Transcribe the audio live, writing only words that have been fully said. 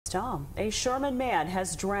Tom, a Sherman man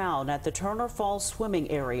has drowned at the Turner Falls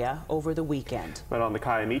swimming area over the weekend. But on the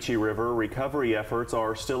Kiamichi River, recovery efforts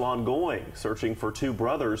are still ongoing, searching for two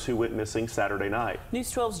brothers who went missing Saturday night.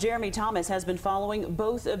 News 12's Jeremy Thomas has been following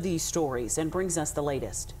both of these stories and brings us the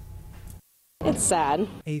latest. It's sad.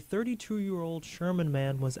 A 32-year-old Sherman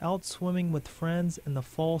man was out swimming with friends in the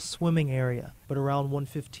Falls swimming area, but around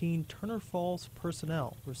 1:15, Turner Falls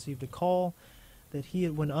personnel received a call that he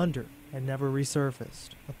had went under and never resurfaced.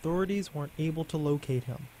 Authorities weren't able to locate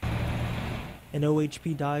him. An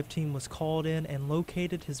OHP dive team was called in and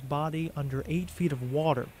located his body under 8 feet of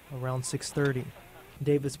water around 6:30.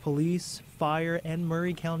 Davis Police, Fire, and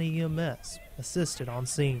Murray County EMS assisted on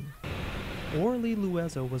scene. Orly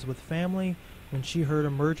Luezo was with family when she heard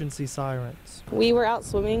emergency sirens. We were out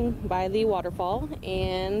swimming by the waterfall,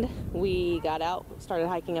 and we got out, started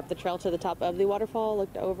hiking up the trail to the top of the waterfall,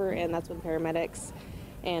 looked over, and that's when paramedics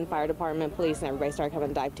and fire department, police, and everybody started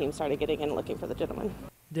coming. Dive team started getting in and looking for the gentleman.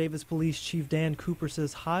 Davis Police Chief Dan Cooper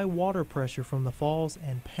says high water pressure from the falls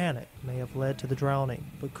and panic may have led to the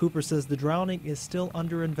drowning. But Cooper says the drowning is still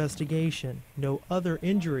under investigation. No other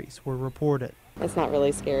injuries were reported. It's not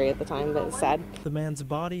really scary at the time, but it's sad. The man's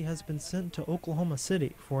body has been sent to Oklahoma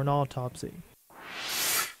City for an autopsy.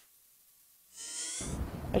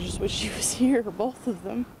 I just wish he was here, both of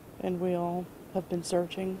them. And we all have been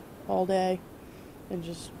searching all day and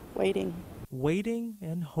just waiting. Waiting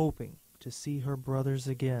and hoping to see her brothers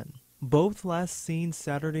again. Both last seen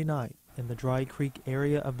Saturday night in the Dry Creek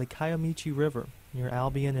area of the Kiamichi River near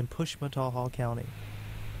Albion in Pushmataha County.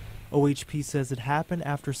 OHP says it happened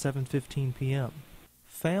after 7:15 p.m.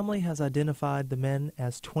 Family has identified the men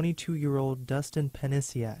as 22-year-old Dustin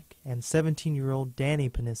Panisiak and 17-year-old Danny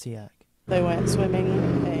Panisiak. They went swimming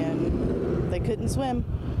and they couldn't swim,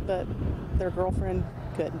 but their girlfriend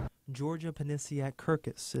could. Georgia Panisiak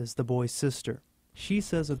Kirkus is the boy's sister. She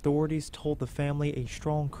says authorities told the family a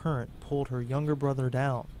strong current pulled her younger brother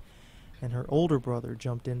down, and her older brother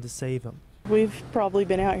jumped in to save him. We've probably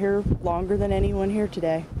been out here longer than anyone here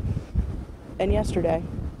today and yesterday,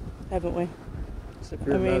 haven't we? Except for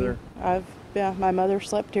your mother. My mother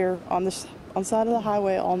slept here on the side of the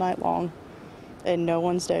highway all night long, and no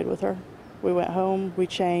one stayed with her. We went home, we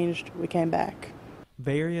changed, we came back.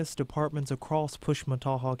 Various departments across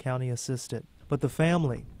Pushmataha County assisted, but the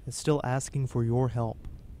family is still asking for your help.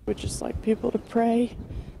 We'd just like people to pray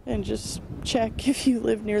and just check if you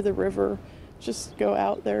live near the river. Just go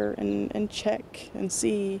out there and check and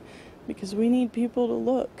see, because we need people to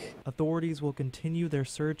look. Authorities will continue their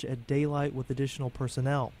search at daylight with additional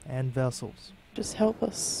personnel and vessels. Just help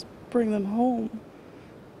us bring them home.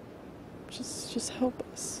 Just help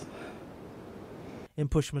us. In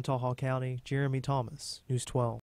Pushmataha County, Jeremy Thomas, News 12.